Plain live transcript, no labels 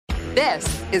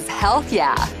This is Health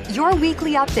Yeah, your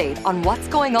weekly update on what's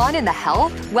going on in the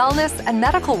health, wellness, and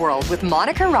medical world with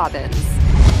Monica Robbins.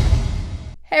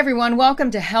 Hey everyone,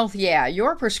 welcome to Health Yeah,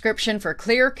 your prescription for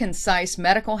clear, concise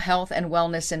medical health and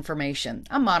wellness information.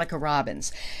 I'm Monica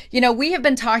Robbins. You know, we have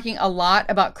been talking a lot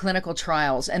about clinical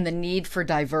trials and the need for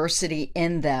diversity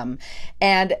in them.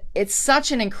 And it's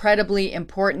such an incredibly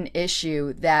important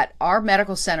issue that our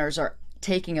medical centers are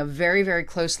taking a very, very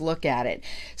close look at it.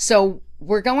 So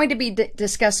we're going to be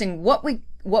discussing what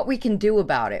we can do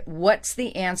about it. What's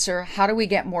the answer? How do we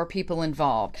get more people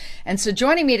involved? And so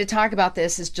joining me to talk about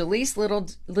this is Jaleese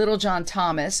Littlejohn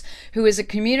Thomas, who is a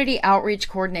community outreach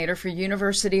coordinator for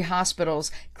University Hospital's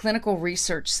Clinical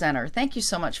Research Center. Thank you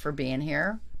so much for being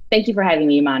here. Thank you for having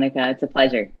me, Monica. It's a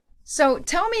pleasure. So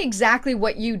tell me exactly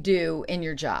what you do in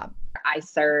your job. I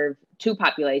serve two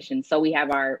populations. So we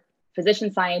have our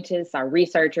physician scientists, our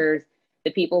researchers,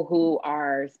 the people who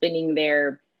are spending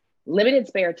their limited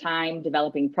spare time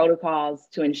developing protocols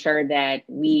to ensure that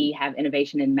we have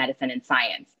innovation in medicine and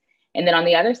science. And then on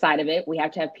the other side of it, we have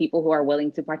to have people who are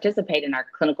willing to participate in our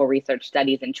clinical research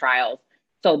studies and trials.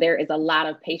 So there is a lot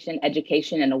of patient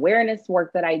education and awareness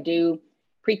work that I do.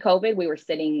 Pre-COVID, we were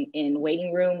sitting in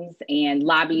waiting rooms and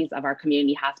lobbies of our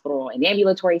community hospital and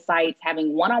ambulatory sites,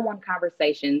 having one-on-one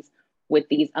conversations with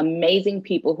these amazing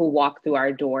people who walk through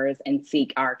our doors and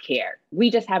seek our care. We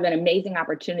just have an amazing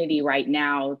opportunity right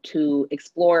now to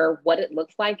explore what it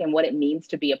looks like and what it means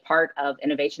to be a part of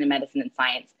innovation in medicine and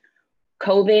science.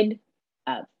 COVID,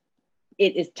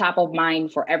 it is top of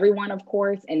mind for everyone, of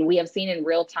course, and we have seen in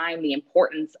real time the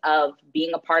importance of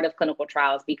being a part of clinical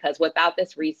trials, because without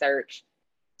this research,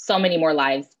 so many more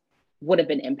lives would have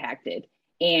been impacted.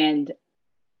 And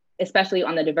especially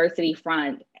on the diversity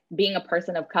front, being a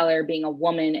person of color, being a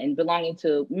woman, and belonging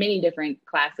to many different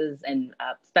classes and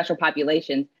special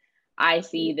populations, I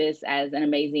see this as an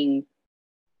amazing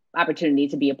opportunity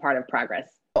to be a part of progress.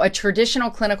 A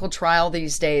traditional clinical trial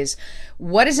these days,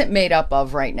 what is it made up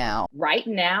of right now? Right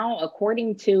now,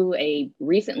 according to a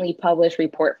recently published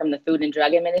report from the Food and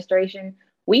Drug Administration,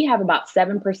 we have about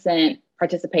 7%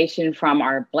 participation from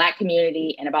our Black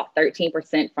community and about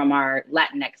 13% from our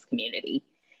Latinx community.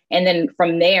 And then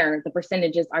from there, the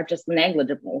percentages are just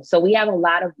negligible. So we have a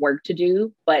lot of work to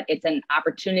do, but it's an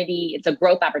opportunity, it's a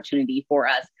growth opportunity for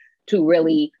us to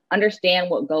really understand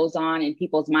what goes on in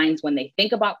people's minds when they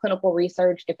think about clinical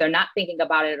research. If they're not thinking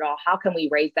about it at all, how can we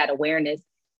raise that awareness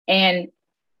and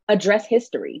address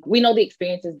history? We know the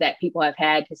experiences that people have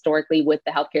had historically with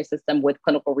the healthcare system, with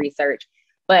clinical research,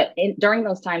 but during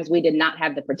those times, we did not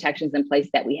have the protections in place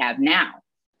that we have now.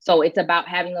 So it's about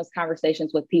having those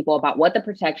conversations with people about what the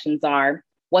protections are,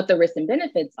 what the risks and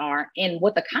benefits are, and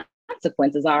what the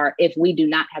consequences are if we do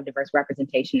not have diverse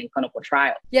representation in clinical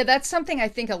trials. Yeah, that's something I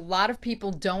think a lot of people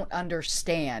don't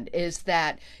understand, is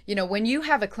that, you know, when you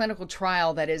have a clinical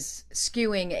trial that is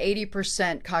skewing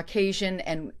 80% Caucasian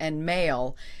and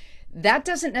male, that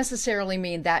doesn't necessarily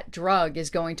mean that drug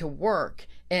is going to work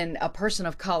in a person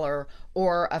of color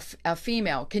or a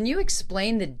female. Can you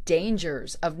explain the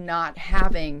dangers of not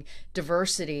having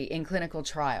diversity in clinical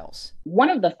trials? One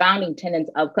of the founding tenets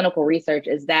of clinical research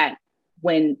is that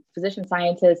when physician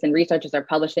scientists and researchers are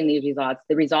publishing these results,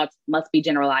 the results must be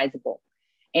generalizable.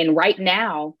 And right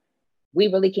now, we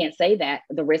really can't say that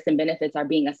the risks and benefits are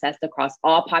being assessed across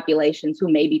all populations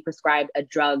who may be prescribed a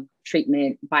drug,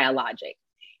 treatment, biologic.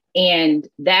 And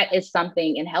that is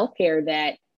something in healthcare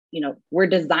that, you know, we're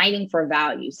designing for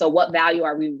value. So what value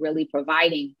are we really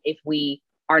providing if we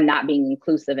are not being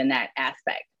inclusive in that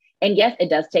aspect? And yes, it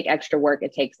does take extra work.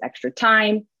 It takes extra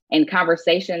time and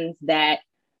conversations that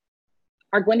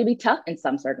are going to be tough in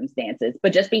some circumstances.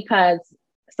 But just because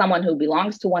someone who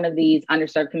belongs to one of these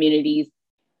underserved communities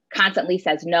constantly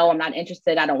says, no, I'm not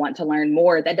interested, I don't want to learn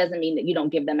more, that doesn't mean that you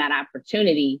don't give them that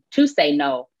opportunity to say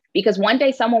no, because one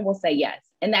day someone will say yes.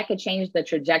 And that could change the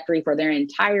trajectory for their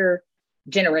entire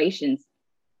generations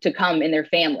to come in their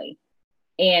family.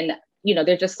 And, you know,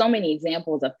 there's just so many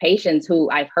examples of patients who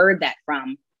I've heard that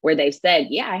from, where they've said,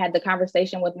 yeah, I had the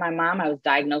conversation with my mom. I was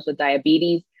diagnosed with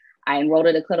diabetes. I enrolled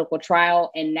in a clinical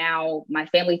trial, and now my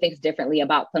family thinks differently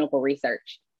about clinical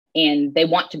research and they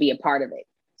want to be a part of it.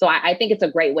 So I think it's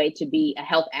a great way to be a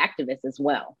health activist as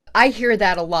well. I hear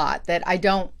that a lot, that I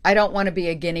don't want to be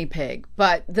a guinea pig,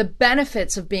 but the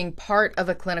benefits of being part of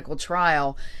a clinical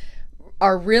trial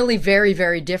are really very,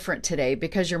 very different today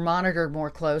because you're monitored more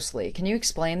closely. Can you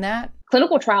explain that?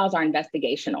 Clinical trials are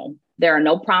investigational. There are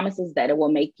no promises that it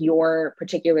will make your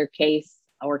particular case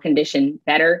or condition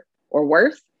better or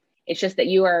worse. It's just that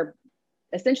you are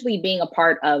essentially being a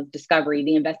part of discovery,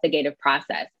 the investigative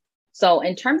process. So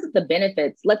in terms of the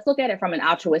benefits, let's look at it from an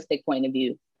altruistic point of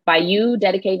view. By you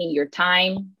dedicating your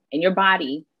time and your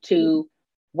body to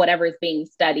whatever is being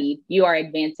studied, you are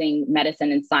advancing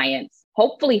medicine and science,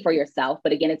 hopefully for yourself.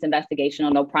 But again, it's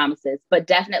investigational, no promises, but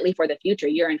definitely for the future.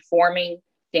 You're informing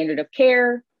standard of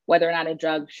care, whether or not a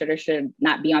drug should or should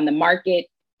not be on the market.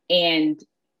 And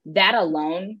that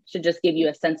alone should just give you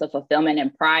a sense of fulfillment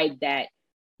and pride that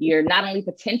you're not only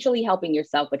potentially helping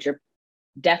yourself, but you're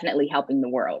definitely helping the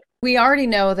world. We already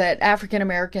know that African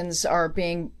Americans are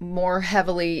being more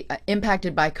heavily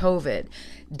impacted by COVID,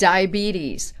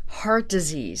 diabetes, heart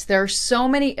disease. There are so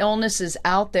many illnesses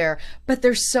out there, but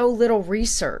there's so little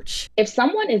research. If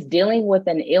someone is dealing with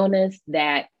an illness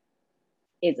that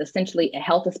is essentially a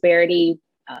health disparity,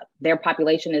 their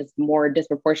population is more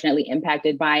disproportionately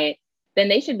impacted by it, then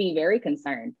they should be very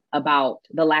concerned about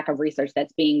the lack of research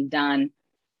that's being done,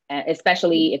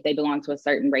 especially if they belong to a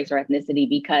certain race or ethnicity,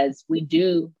 because we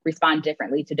do respond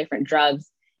differently to different drugs.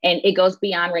 And it goes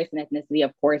beyond race and ethnicity,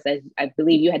 of course, as I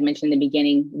believe you had mentioned in the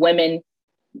beginning, women,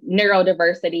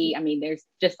 neurodiversity. I mean, there's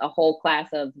just a whole class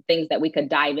of things that we could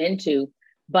dive into.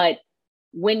 But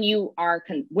when you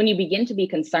begin to be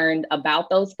concerned about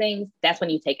those things, that's when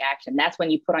you take action. That's when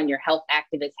you put on your health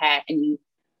activist hat and you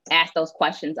ask those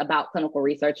questions about clinical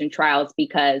research and trials,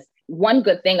 because one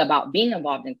good thing about being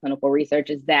involved in clinical research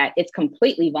is that it's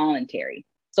completely voluntary.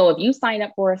 So if you sign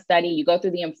up for a study, you go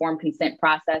through the informed consent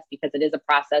process, because it is a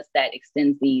process that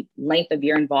extends the length of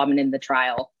your involvement in the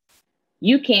trial.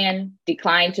 You can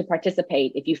decline to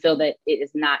participate if you feel that it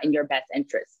is not in your best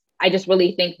interest. I just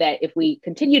really think that if we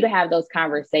continue to have those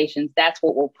conversations, that's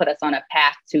what will put us on a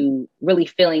path to really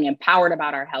feeling empowered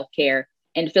about our healthcare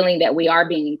and feeling that we are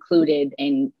being included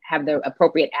and have the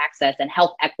appropriate access and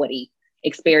health equity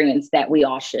experience that we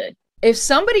all should. If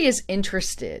somebody is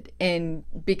interested in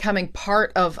becoming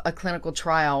part of a clinical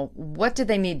trial, what do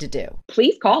they need to do?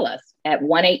 Please call us at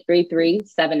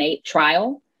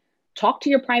 1-833-78-TRIAL. Talk to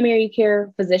your primary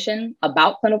care physician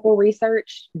about clinical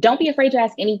research. Don't be afraid to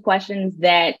ask any questions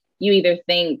that you either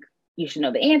think you should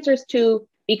know the answers to,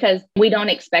 because we don't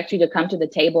expect you to come to the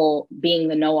table being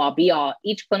the know-all be-all.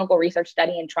 Each clinical research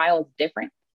study and trial is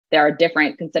different. There are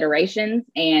different considerations,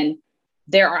 and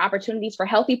there are opportunities for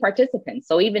healthy participants.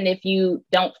 So even if you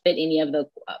don't fit any of the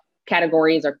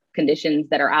categories or conditions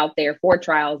that are out there for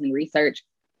trials and research,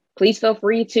 please feel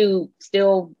free to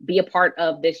still be a part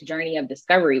of this journey of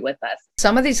discovery with us.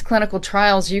 Some of these clinical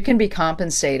trials, you can be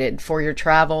compensated for your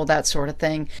travel, that sort of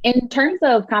thing. In terms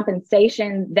of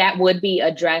compensation, that would be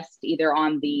addressed either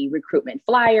on the recruitment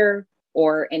flyer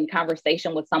or in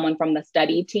conversation with someone from the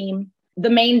study team. The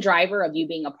main driver of you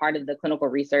being a part of the clinical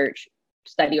research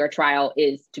study or trial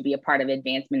is to be a part of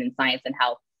advancement in science and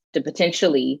health, to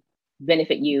potentially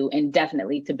benefit you and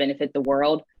definitely to benefit the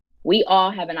world. We all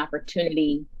have an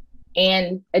opportunity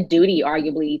and a duty,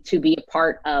 arguably, to be a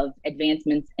part of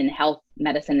advancements in health,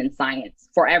 medicine, and science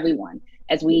for everyone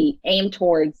as we aim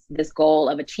towards this goal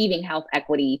of achieving health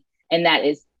equity, and that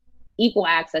is equal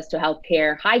access to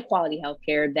healthcare, high quality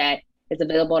healthcare that is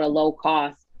available at a low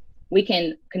cost. We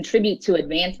can contribute to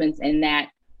advancements in that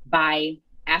by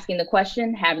asking the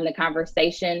question, having the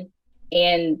conversation,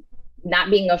 and not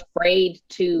being afraid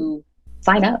to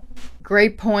sign up.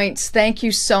 Great points. Thank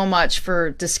you so much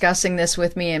for discussing this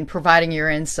with me and providing your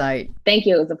insight. Thank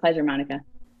you. It was a pleasure, Monica.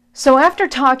 So after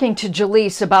talking to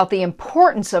Jaleese about the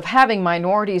importance of having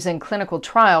minorities in clinical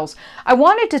trials, I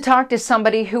wanted to talk to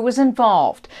somebody who was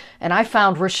involved, and I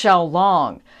found Rochelle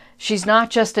Long. She's not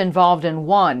just involved in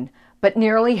one, but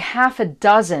nearly half a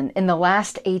dozen in the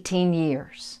last 18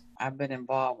 years. I've been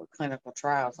involved with clinical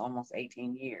trials almost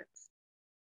 18 years.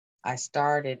 I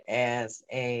started as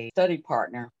a study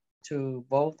partner to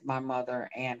both my mother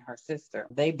and her sister.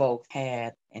 They both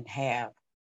had and have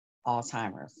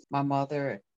Alzheimer's. My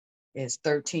mother is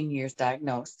 13 years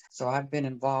diagnosed, so I've been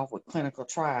involved with clinical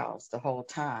trials the whole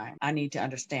time. I need to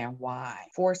understand why.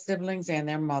 4 siblings and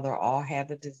their mother all had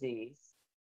the disease.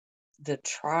 The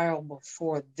trial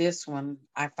before this one,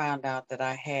 I found out that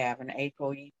I have an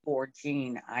ApoE4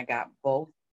 gene. I got both,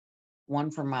 one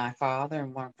from my father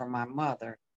and one from my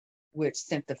mother, which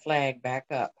sent the flag back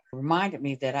up. It reminded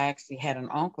me that I actually had an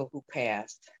uncle who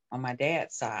passed on my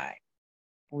dad's side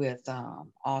with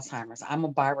Alzheimer's. I'm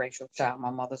a biracial child. My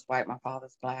mother's white, my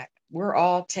father's black. We're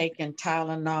all taking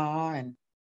Tylenol and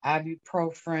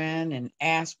ibuprofen and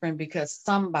aspirin because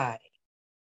somebody's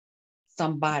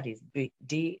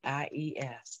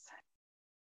DIES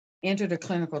entered a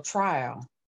clinical trial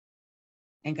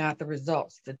and got the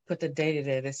results that put the data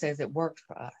there that says it works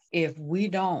for us. If we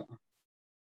don't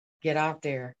get out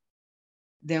there,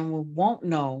 then we won't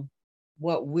know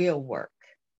what will work.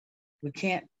 We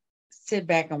can't sit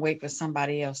back and wait for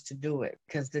somebody else to do it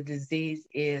because the disease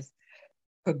is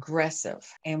progressive,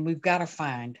 and we've got to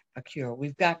find a cure.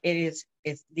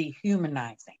 It's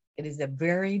dehumanizing. It is a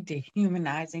very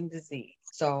dehumanizing disease.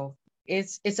 So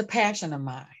it's a passion of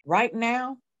mine. Right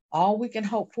now, all we can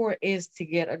hope for is to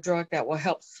get a drug that will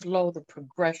help slow the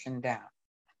progression down.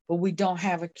 But we don't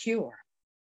have a cure.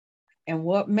 And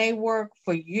what may work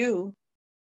for you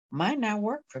might not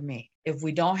work for me. If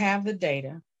we don't have the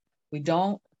data, we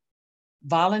don't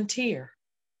volunteer,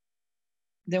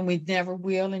 then we never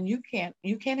will, and you can't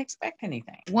expect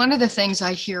anything. One of the things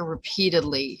I hear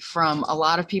repeatedly from a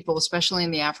lot of people, especially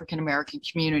in the African American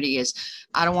community, is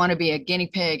I don't want to be a guinea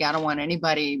pig. I don't want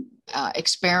anybody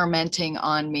experimenting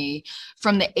on me.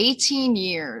 From the 18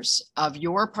 years of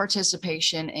your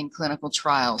participation in clinical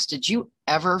trials, did you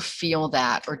ever feel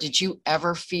that, or did you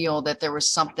ever feel that there was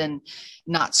something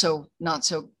not so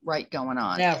right going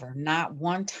on? Never, not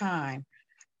one time.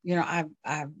 You know,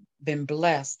 I've been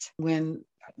blessed. When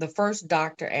the first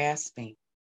doctor asked me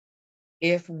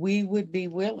if we would be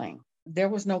willing, there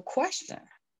was no question.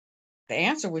 The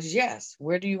answer was yes.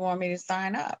 Where do you want me to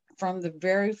sign up? From the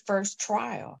very first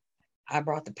trial, I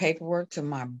brought the paperwork to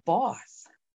my boss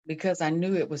because I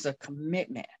knew it was a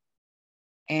commitment.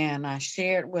 And I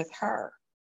shared with her,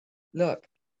 look,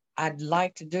 I'd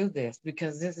like to do this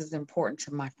because this is important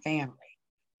to my family.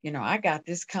 You know, I got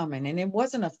this coming. And it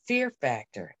wasn't a fear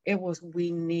factor. It was,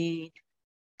 we need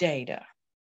data.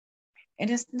 And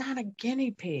it's not a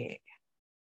guinea pig.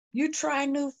 You try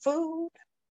new food,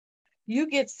 you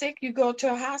get sick, you go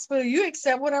to a hospital, you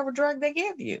accept whatever drug they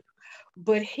give you.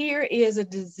 But here is a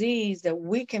disease that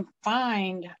we can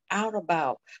find out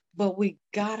about, but we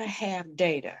gotta have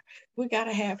data. We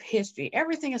gotta have history.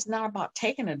 Everything is not about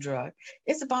taking a drug.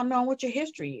 It's about knowing what your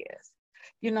history is.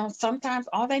 You know, sometimes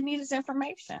all they need is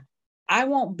information. I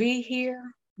won't be here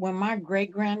when my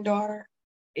great-granddaughter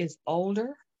is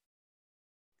older,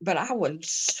 but I would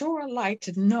sure like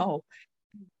to know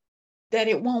that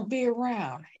it won't be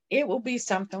around. It will be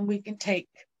something we can take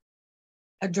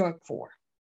a drug for,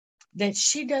 that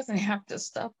she doesn't have to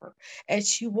suffer as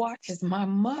she watches my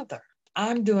mother.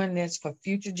 I'm doing this for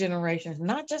future generations,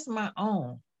 not just my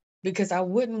own, because I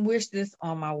wouldn't wish this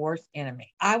on my worst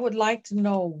enemy. I would like to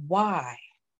know why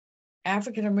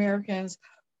African Americans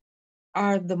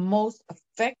are the most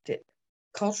affected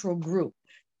cultural group,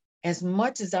 as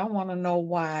much as I want to know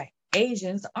why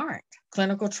Asians aren't.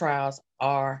 Clinical trials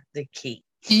are the key.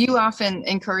 Do you often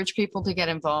encourage people to get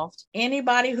involved?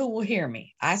 Anybody who will hear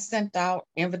me. I sent out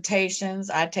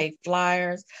invitations. I take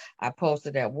flyers. I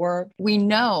posted at work. We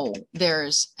know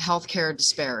there's healthcare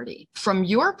disparity. From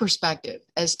your perspective,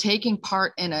 as taking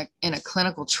part in a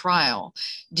clinical trial,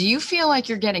 do you feel like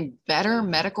you're getting better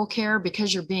medical care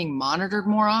because you're being monitored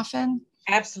more often?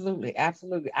 Absolutely,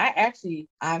 absolutely.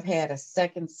 I've had a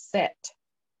second set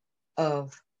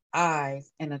of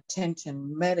eyes and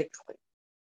attention medically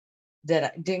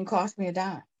that didn't cost me a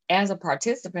dime. As a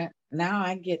participant, now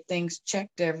I get things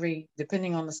checked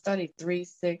depending on the study, 3,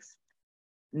 6,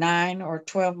 9, or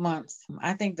 12 months.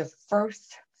 I think the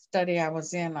first study I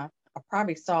was in, I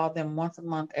probably saw them once a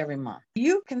month, every month.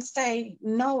 You can say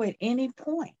no at any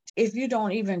point. If you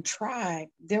don't even try,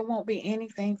 there won't be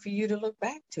anything for you to look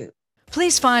back to.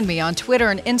 Please find me on Twitter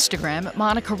and Instagram at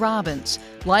Monica Robbins.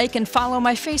 Like and follow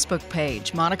my Facebook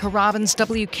page, Monica Robbins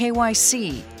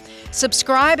WKYC.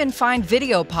 Subscribe and find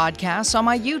video podcasts on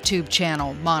my YouTube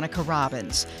channel, Monica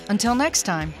Robbins. Until next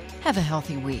time, have a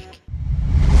healthy week.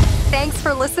 Thanks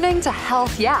for listening to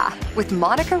Health Yeah with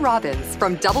Monica Robbins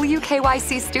from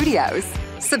WKYC Studios.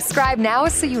 Subscribe now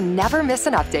so you never miss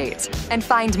an update. And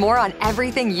find more on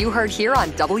everything you heard here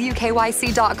on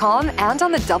WKYC.com and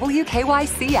on the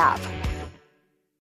WKYC app.